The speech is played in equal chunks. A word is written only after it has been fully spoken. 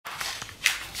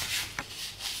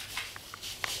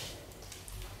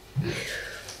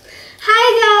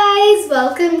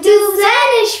welcome to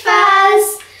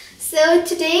ZainIshfa's. So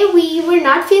today we were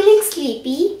not feeling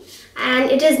sleepy and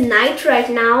it is night right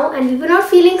now and we were not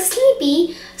feeling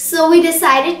sleepy, so we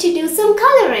decided to do some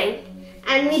coloring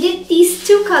and we did these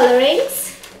two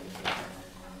colorings.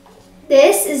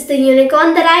 This is the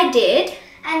unicorn that I did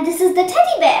and this is the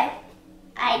teddy bear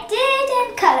I did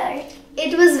and colored.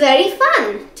 It was very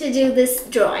fun to do this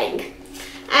drawing.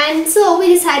 And so we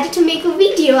decided to make a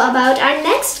video about our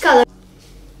next color.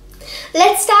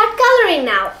 Let's start coloring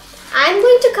now. I'm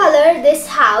going to color this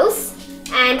house,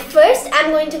 and first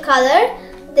I'm going to color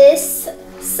this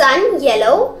sun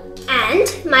yellow and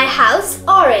my house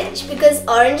orange because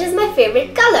orange is my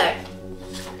favorite color.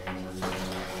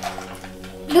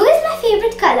 Blue is my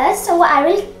favorite color, so I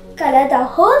will color the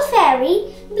whole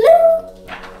fairy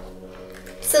blue.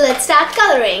 So let's start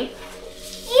coloring.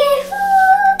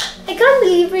 Yahoo! I can't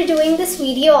believe we're doing this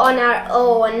video on our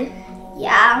own.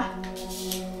 Yeah.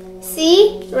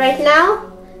 See, right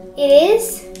now it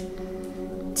is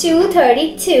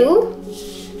 2:32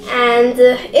 and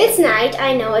it's night.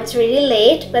 I know it's really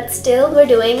late, but still we're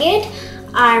doing it.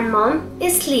 Our mom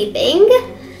is sleeping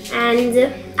and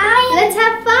let's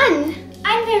have fun.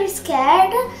 I'm very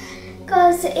scared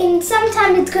because in some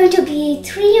time it's going to be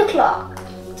 3 o'clock,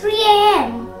 3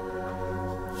 a.m.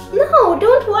 No,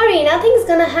 don't worry, nothing's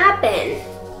gonna happen.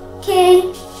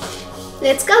 Okay,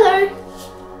 let's color.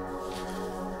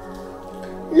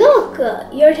 Look,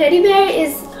 your teddy bear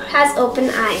has open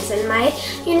eyes and my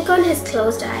unicorn has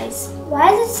closed eyes.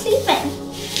 Why is it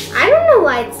sleeping? I don't know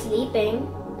why it's sleeping.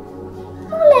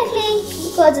 More likely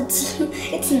because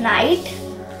it's night.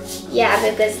 Yeah,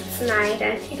 because it's night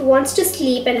and it wants to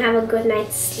sleep and have a good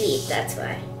night's sleep, that's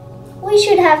why. We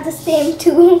should have the same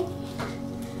too.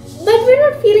 But we're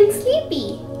not feeling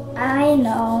sleepy. I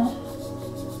know.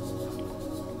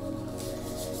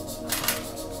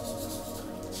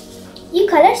 You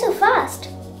color so fast.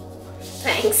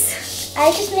 Thanks.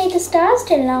 I just made the stars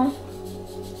till now.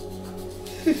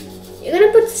 You're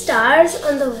gonna put stars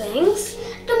on the wings?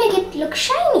 To make it look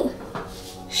shiny.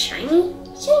 Shiny?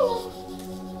 Shiny.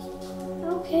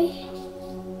 Okay.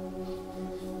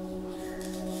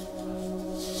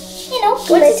 You know,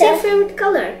 what is your favorite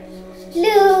color?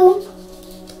 Blue.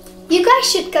 You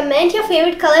guys should comment your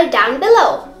favorite color down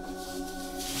below.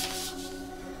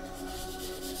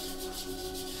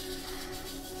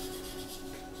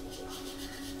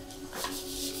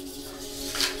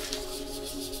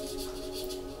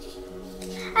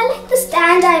 I like the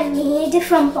stand I made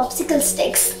from popsicle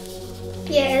sticks.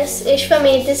 Yes, Ishfa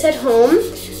made this at home.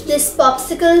 This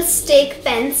popsicle stick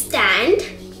pen stand.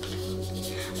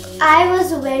 I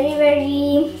was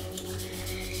very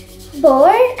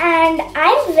bored and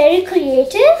I'm very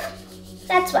creative.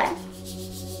 That's why.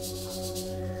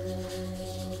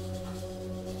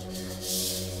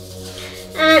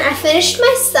 And I finished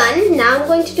my sun. Now I'm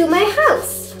going to do my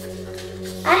house.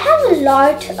 I have a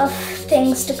lot of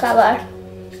things to cover.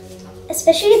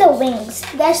 Especially the wings.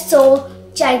 They're so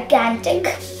gigantic.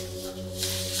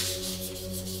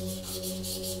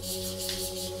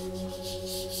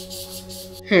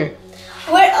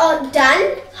 We're all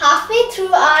done, halfway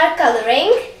through our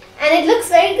coloring, and it looks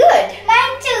very good.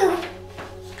 Mine too.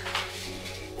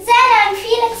 Zana, I'm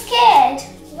feeling scared.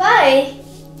 Why?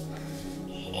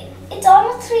 It's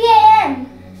almost 3 a.m.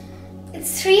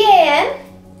 It's 3 a.m.?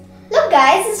 Look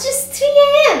guys, it's just 3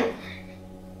 a.m.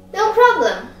 No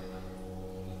problem.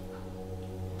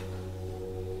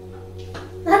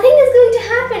 Nothing is going to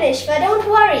happen, Ishfa, don't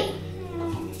worry.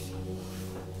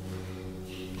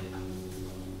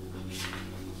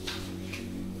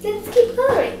 Let's keep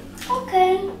coloring.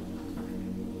 Okay.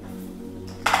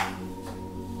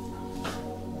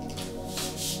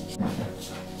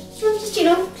 I'm just,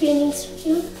 cleaning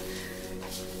stuff.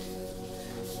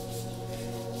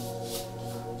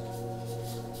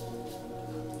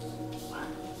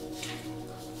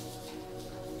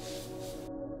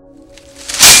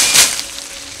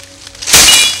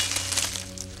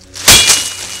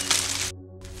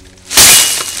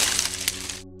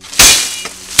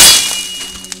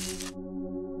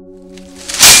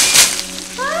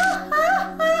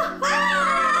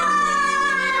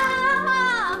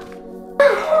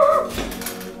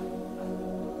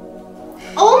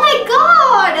 Oh my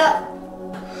god!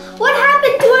 What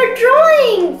happened to our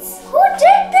drawings? Who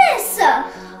did this?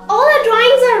 All our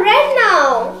drawings are red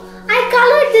now. I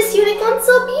colored this unicorn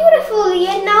so beautifully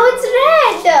and now it's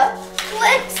red.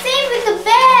 Same with the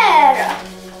bear.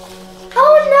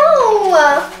 Oh no!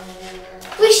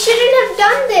 We shouldn't have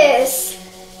done this.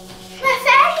 My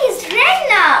fairy is red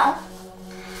now.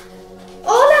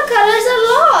 All our colors are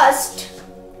lost.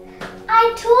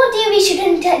 I told you we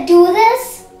shouldn't do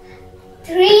this.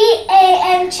 3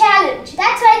 a.m. challenge.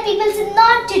 That's why people said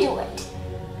not to do it.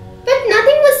 But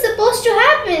nothing was supposed to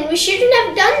happen. We shouldn't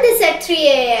have done this at 3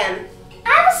 a.m.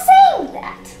 I was saying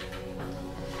that.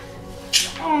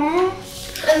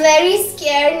 I'm very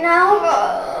scared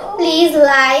now. Please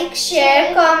like,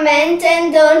 share, comment,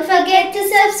 and don't forget to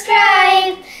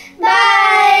subscribe.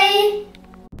 Bye.